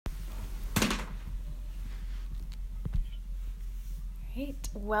Great.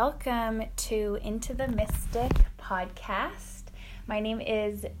 Welcome to Into the Mystic podcast. My name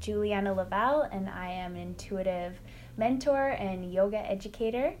is Juliana Laval, and I am an intuitive mentor and yoga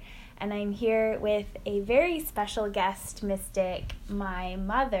educator. And I'm here with a very special guest mystic, my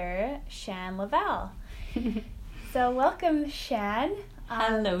mother, Shan Laval. So welcome, Shan.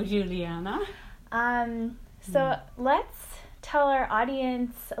 Hello, Juliana. So let's tell our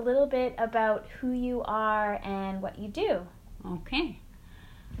audience a little bit about who you are and what you do. Okay.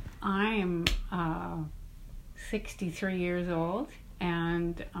 I'm 63 years old,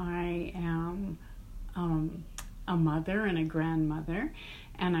 and I am a mother and a grandmother,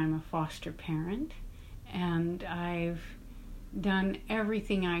 and I'm a foster parent, and I've done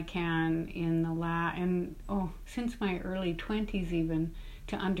everything I can since my early 20s even,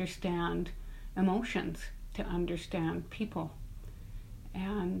 to understand emotions, to understand people.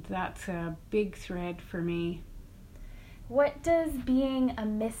 And that's a big thread for me. What does being a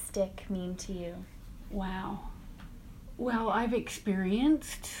mystic mean to you? Wow. Well, I've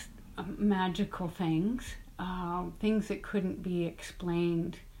experienced magical things, things that couldn't be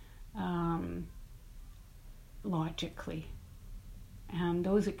explained logically. And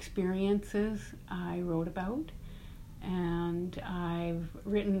those experiences I wrote about, and I've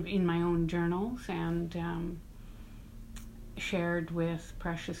written in my own journals and shared with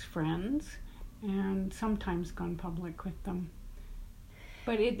precious friends, and sometimes gone public with them.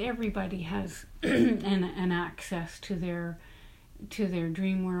 But everybody has an access to their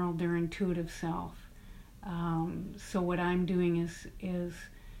dream world, their intuitive self. So what I'm doing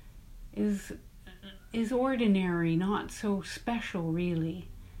is ordinary, not so special really.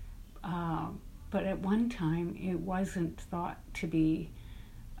 But at one time it wasn't thought to be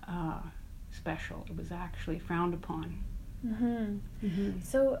special. It was actually frowned upon. Mm-hmm. Mm-hmm.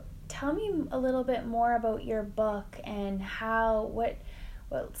 So tell me a little bit more about your book and what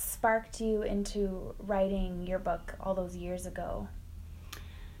sparked you into writing your book all those years ago.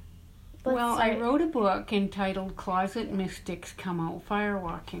 I wrote a book entitled Closet Mystics Come Out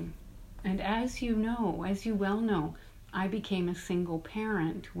Firewalking. And as you well know, I became a single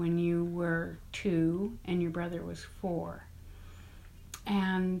parent when you were 2 and your brother was 4.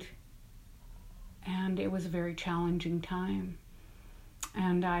 And it was a very challenging time.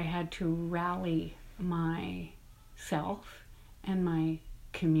 And I had to rally myself and my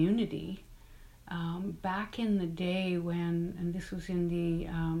community back in the day and this was in the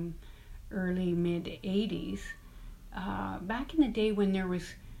early mid-'80s, back in the day when there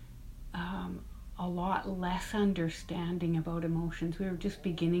was a lot less understanding about emotions. We were just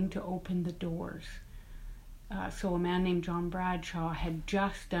beginning to open the doors. So a man named John Bradshaw had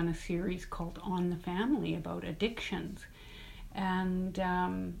just done a series called On the Family about addictions. And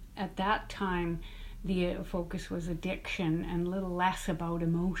at that time, the focus was addiction and a little less about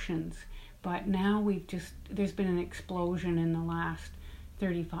emotions. But now there's been an explosion in the last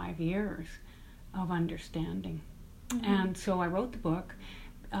 35 years of understanding. Mm-hmm. And so I wrote the book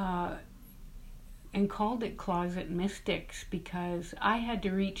and called it Closet Mystics because I had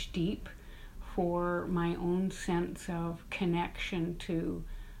to reach deep for my own sense of connection to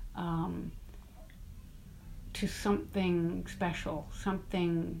something special,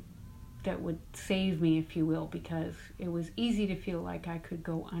 something that would save me, if you will, because it was easy to feel like I could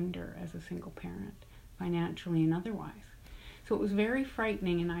go under as a single parent, financially and otherwise. So it was very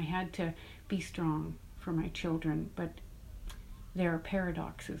frightening, and I had to be strong for my children, but there are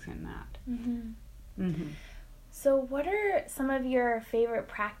paradoxes in that. Mm-hmm. Mm-hmm. So what are some of your favorite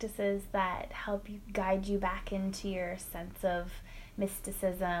practices that help you guide you back into your sense of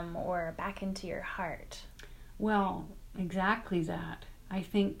mysticism or back into your heart? Well, exactly that. I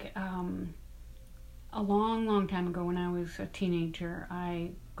think a long time ago when I was a teenager,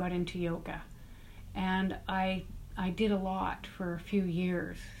 I got into yoga. And I did a lot for a few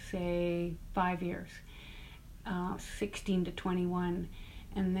years, say 5 years, 16 to 21.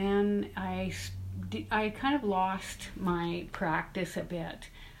 And then I kind of lost my practice a bit.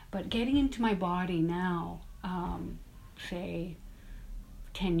 But getting into my body now, say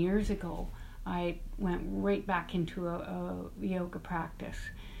 10 years ago, I went right back into a yoga practice.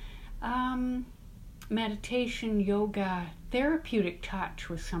 Meditation, yoga, therapeutic touch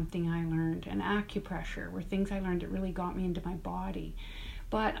was something I learned, and acupressure were things I learned that really got me into my body.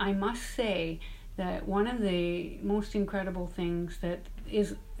 But I must say that one of the most incredible things that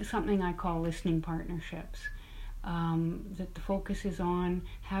is something I call listening partnerships, that the focus is on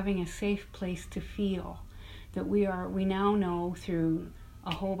having a safe place to feel, that we now know through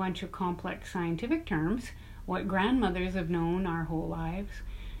a whole bunch of complex scientific terms, what grandmothers have known our whole lives,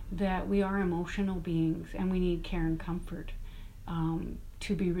 that we are emotional beings and we need care and comfort.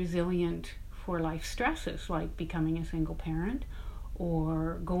 to be resilient for life stresses like becoming a single parent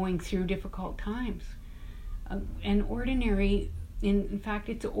or going through difficult times. And ordinary, in fact,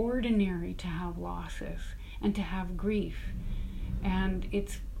 it's ordinary to have losses and to have grief. And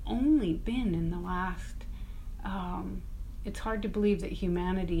it's only been in the last, it's hard to believe that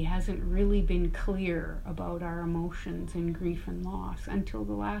humanity hasn't really been clear about our emotions and grief and loss until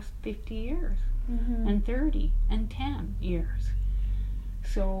the last 50 years and 30 and 10 years.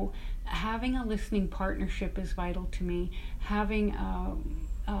 So having a listening partnership is vital to me. Having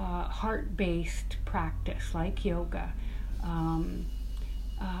a heart-based practice like yoga,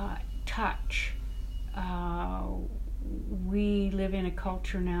 touch. We live in a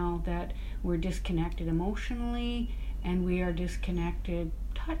culture now that we're disconnected emotionally and we are disconnected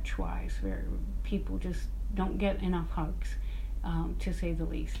touch-wise, where people just don't get enough hugs, to say the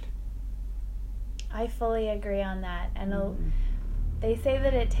least. I fully agree on that. And they say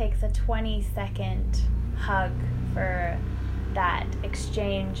that it takes a 20-second hug for that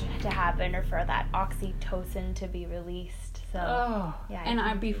exchange to happen or for that oxytocin to be released. So,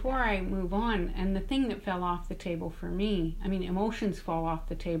 before I move on, and the thing that fell off the table for me, I mean, emotions fall off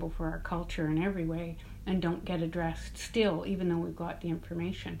the table for our culture in every way and don't get addressed still, even though we've got the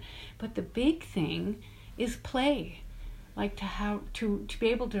information. But the big thing is play. Like to be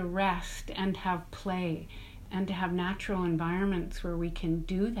able to rest and have play and to have natural environments where we can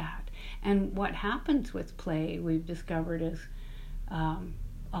do that. And what happens with play, we've discovered, is a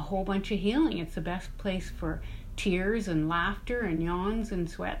whole bunch of healing. It's the best place for tears and laughter and yawns and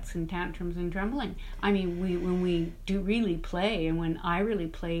sweats and tantrums and trembling. I mean, when we do really play, and when I really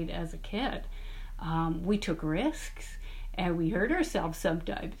played as a kid, we took risks and we hurt ourselves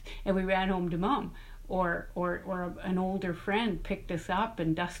sometimes and we ran home to mom, or an older friend picked us up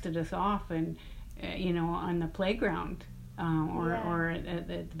and dusted us off and on the playground, or at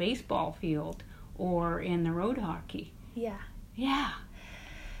the baseball field, or in the road hockey. Yeah.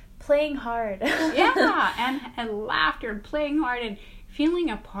 Playing hard. and laughter and playing hard and feeling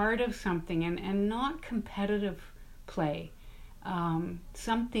a part of something and not competitive play.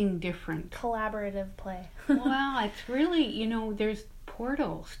 Something different. Collaborative play. Well, it's really, there's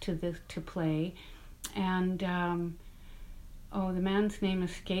portals to play. And, the man's name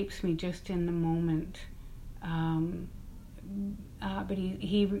escapes me just in the moment. But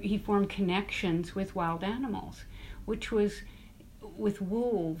he formed connections with wild animals, which was with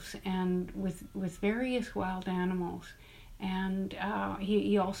wolves and with various wild animals. And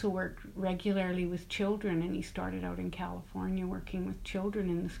he also worked regularly with children, and he started out in California working with children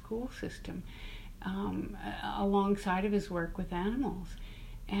in the school system, alongside of his work with animals.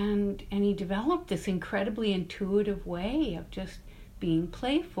 And he developed this incredibly intuitive way of just being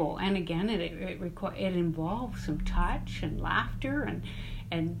playful. And again, it involves some touch and laughter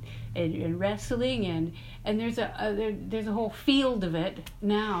and wrestling, and there's a whole field of it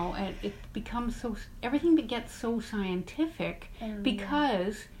now, and it becomes everything gets so scientific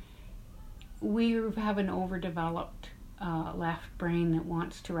because we have an overdeveloped left brain that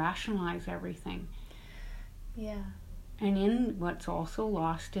wants to rationalize everything. Yeah. And in what's also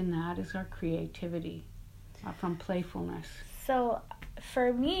lost in that is our creativity from playfulness. So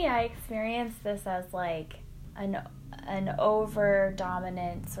for me, I experience this as like an over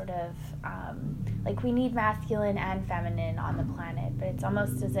dominant sort of like we need masculine and feminine on the planet, but it's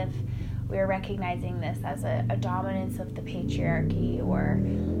almost as if we're recognizing this as a dominance of the patriarchy, or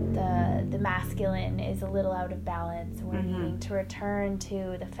the masculine is a little out of balance. We're needing to return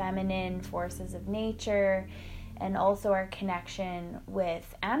to the feminine forces of nature, and also our connection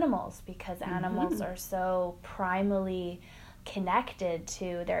with animals, because animals are so primally connected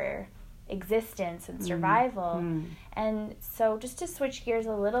to their existence and survival. And so just to switch gears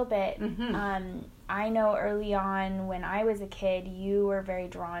a little bit, I know early on when I was a kid, you were very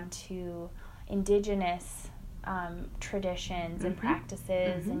drawn to indigenous traditions and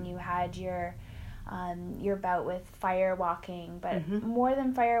practices, and you had your bout with fire walking, but more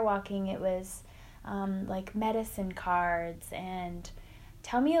than fire walking, it was like medicine cards. And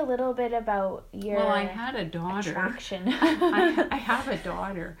tell me a little bit about your I had a daughter. Attraction. I have a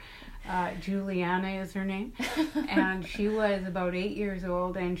daughter. Juliana is her name. And she was about 8 years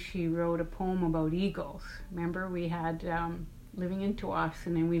old, and she wrote a poem about eagles. Remember, we had living in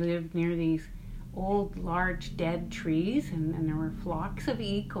Tsawwassen, and we lived near these old, large, dead trees, and there were flocks of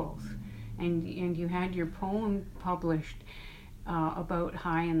eagles. And you had your poem published about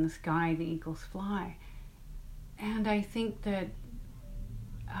high in the sky the eagles fly. And I think that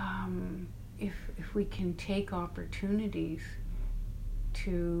if we can take opportunities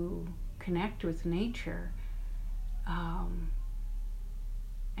to connect with nature,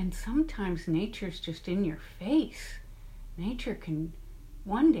 And sometimes nature's just in your face. Nature can,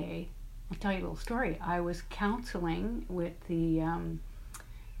 one day, I'll tell you a little story. I was counseling with the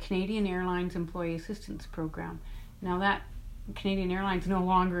Canadian Airlines Employee Assistance Program. Now that Canadian Airlines no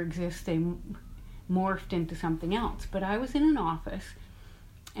longer exists, they morphed into something else. But I was in an office,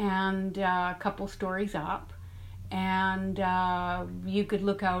 and a couple stories up, and you could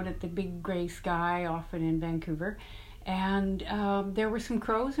look out at the big gray sky often in Vancouver, and there were some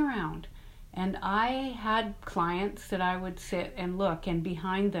crows around. And I had clients that I would sit and look, and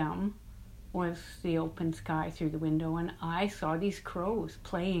behind them was the open sky through the window, and I saw these crows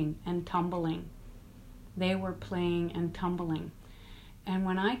playing and tumbling. They were playing and tumbling. And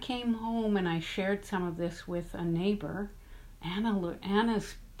when I came home and I shared some of this with a neighbor,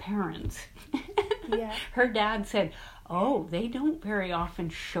 Anna's parents, Yeah. her dad said, "Oh, they don't very often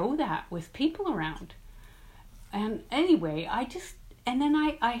show that with people around." And anyway, then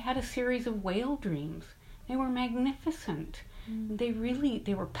I had a series of whale dreams. They were magnificent. They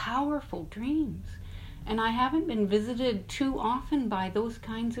were powerful dreams. And I haven't been visited too often by those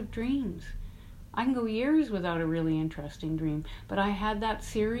kinds of dreams. I can go years without a really interesting dream, but I had that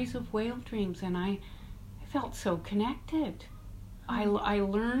series of whale dreams, and I felt so connected. I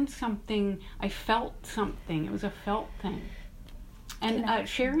learned something. I felt something. It was a felt thing. And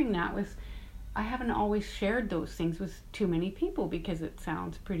sharing that with, I haven't always shared those things with too many people because it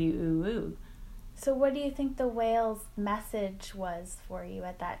sounds pretty ooh-ooh. So what do you think the whale's message was for you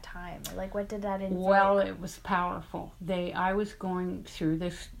at that time? Like, what did that invoke? Well, it was powerful. I was going through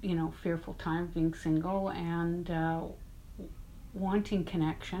this, fearful time of being single and wanting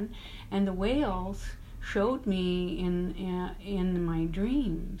connection, and the whales showed me in my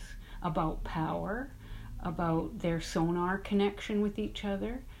dreams about power, about their sonar connection with each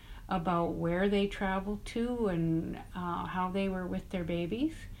other, about where they traveled to and how they were with their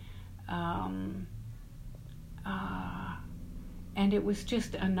babies. And it was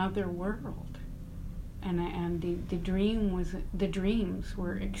just another world. And the dreams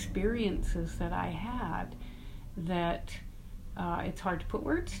were experiences that I had that it's hard to put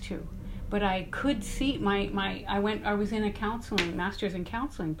words to. But I could see I was in a master's in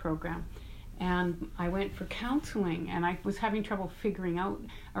counseling program, and I went for counseling, and I was having trouble figuring out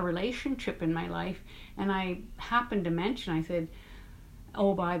a relationship in my life, and I happened to mention, I said,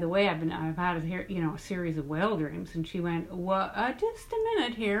 "Oh, by the way, I've had a series of whale dreams." And she went, "Well, just a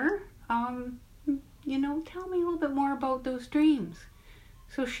minute here. Tell me a little bit more about those dreams."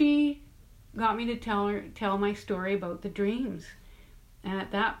 So she got me to tell my story about the dreams. And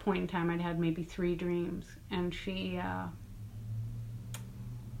at that point in time, I'd had maybe 3 dreams, and she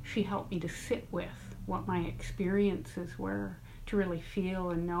helped me to sit with what my experiences were, to really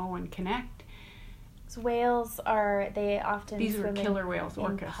feel and know and connect. So whales they often these swim are killer whales, in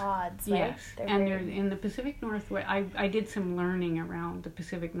orcas. pods, right? Yes, they're in the Pacific Northwest. I did some learning around the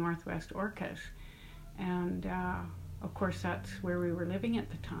Pacific Northwest orcas, and of course that's where we were living at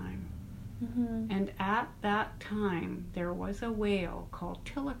the time. Mm-hmm. And at that time, there was a whale called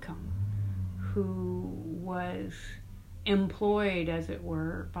Tilikum who was employed, as it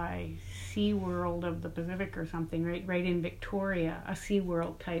were, by SeaWorld of the Pacific or something, right in Victoria, a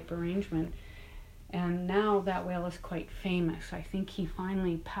SeaWorld type arrangement. And now that whale is quite famous. I think he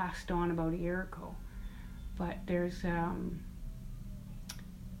finally passed on about a year ago. But there's a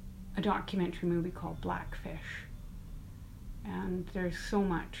documentary movie called Blackfish. And there's so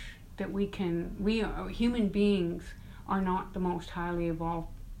much that human beings are not the most highly evolved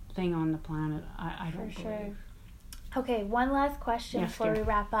thing on the planet. I don't believe. Okay, one last question before we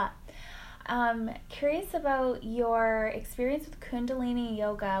wrap up. Curious about your experience with Kundalini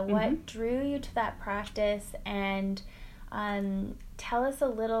Yoga. What drew you to that practice, and tell us a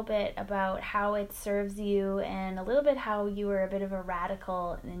little bit about how it serves you, and a little bit how you were a bit of a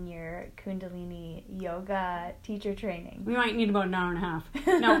radical in your Kundalini Yoga teacher training. We might need about an hour and a half.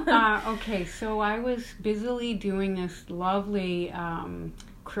 No, okay, so I was busily doing this lovely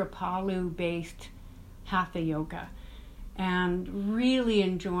Kripalu-based Hatha Yoga, and really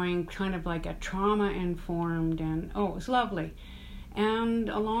enjoying kind of like a trauma-informed, and it was lovely. And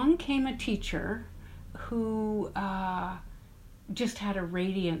along came a teacher who just had a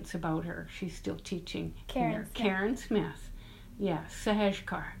radiance about her. She's still teaching. Karen Smith. Yes,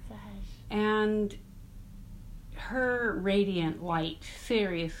 Sahajkar. And her radiant light,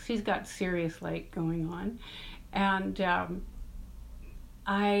 she's got serious light going on. And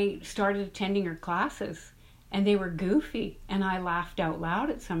I started attending her classes, and they were goofy, and I laughed out loud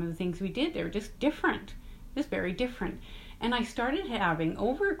at some of the things we did. They were just different, just very different. And I started having,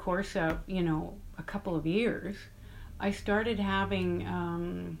 over a course of, a couple of years, I started having,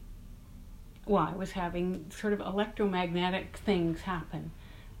 I was having sort of electromagnetic things happen.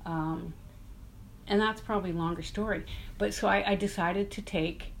 And that's probably a longer story. But so I decided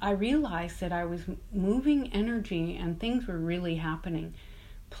I realized that I was moving energy and things were really happening.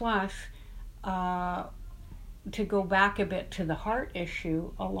 Plus, to go back a bit to the heart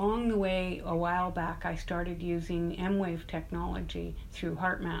issue, along the way a while back I started using M-Wave technology through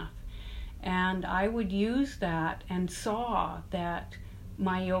HeartMath. And I would use that and saw that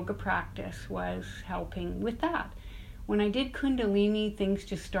my yoga practice was helping with that. When I did Kundalini, things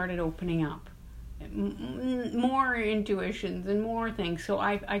just started opening up. More intuitions and more things. So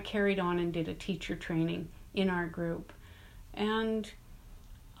I carried on and did a teacher training in our group. And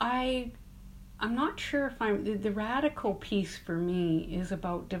I'm not sure if the radical piece for me is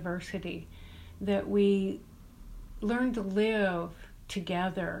about diversity, that we learn to live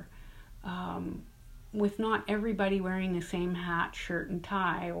together with not everybody wearing the same hat, shirt, and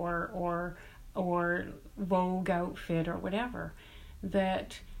tie, or Vogue outfit or whatever.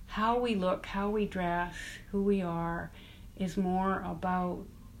 That how we look, how we dress, who we are, is more about,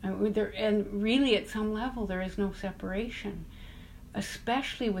 and really at some level there is no separation.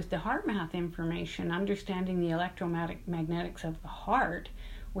 Especially with the HeartMath information, understanding the electromagnetics of the heart,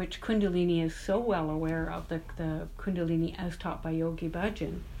 which Kundalini is so well aware of, the Kundalini as taught by Yogi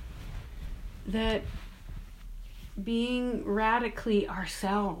Bhajan, that being radically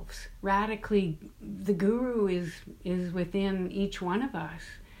ourselves, radically, the Guru is within each one of us,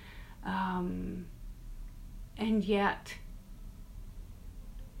 and yet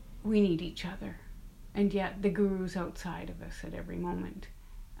we need each other. And yet the Guru's outside of us at every moment.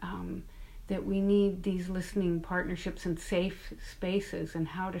 That we need these listening partnerships and safe spaces, and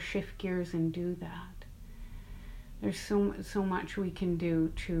how to shift gears and do that. There's so much we can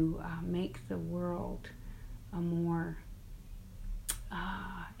do to make the world a more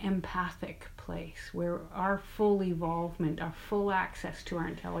empathic place, where our full evolvement, our full access to our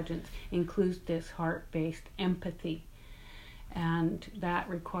intelligence includes this heart-based empathy. And that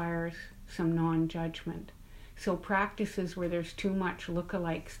requires some non-judgment. So practices where there's too much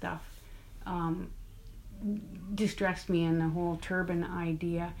look-alike stuff distressed me, and the whole turban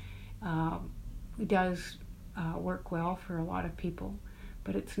idea does work well for a lot of people,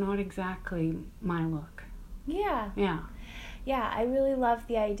 but it's not exactly my look. Yeah, I really love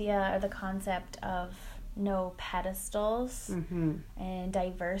the idea or the concept of no pedestals, and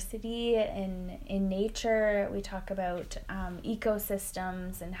diversity. In nature, we talk about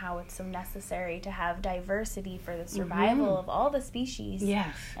ecosystems and how it's so necessary to have diversity for the survival of all the species.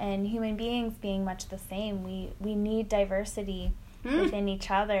 Yes. And human beings being much the same, we need diversity within each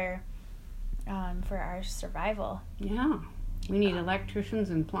other for our survival. Yeah, we need electricians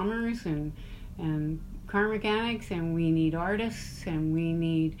and plumbers and car mechanics, and we need artists, and we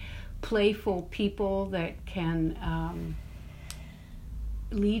need playful people that can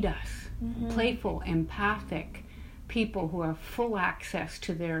lead us. Playful, empathic people who have full access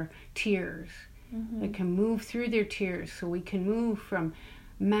to their tears, that can move through their tears, so we can move from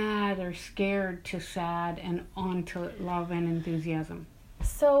mad or scared to sad and on to love and enthusiasm.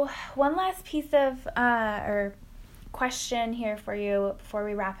 So one last piece of or question here for you before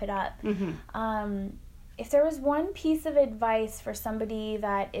we wrap it up. If there was one piece of advice for somebody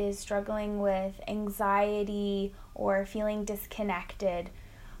that is struggling with anxiety or feeling disconnected,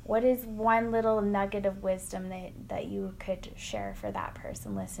 what is one little nugget of wisdom that you could share for that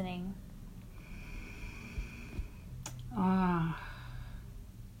person listening?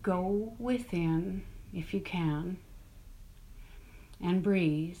 Go within, if you can, and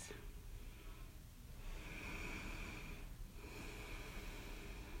breathe.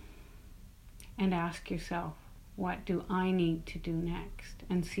 And ask yourself, what do I need to do next?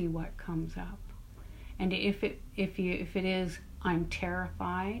 And see what comes up. And if it is, I'm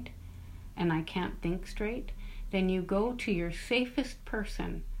terrified and I can't think straight, then you go to your safest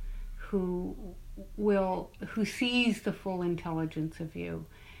person who sees the full intelligence of you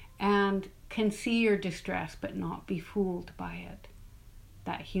and can see your distress but not be fooled by it.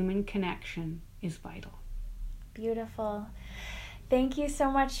 That human connection is vital. Beautiful. Thank you so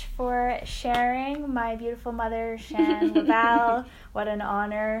much for sharing, my beautiful mother, Shan Laval. What an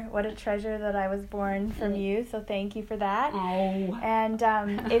honor, what a treasure that I was born from you, so thank you for that. Oh. And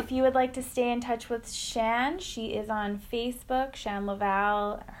if you would like to stay in touch with Shan, she is on Facebook, Shan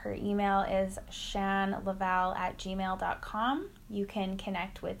Laval. Her email is shanlaval@gmail.com. You can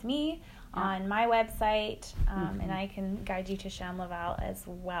connect with me on my website, and I can guide you to Shan Laval as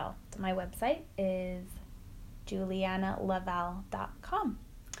well. My website is julianalaval.com.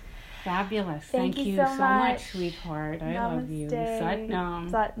 Fabulous. Thank you so so much, much, sweetheart. I love you. Namaste. Sat Nam.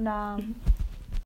 Sat Nam.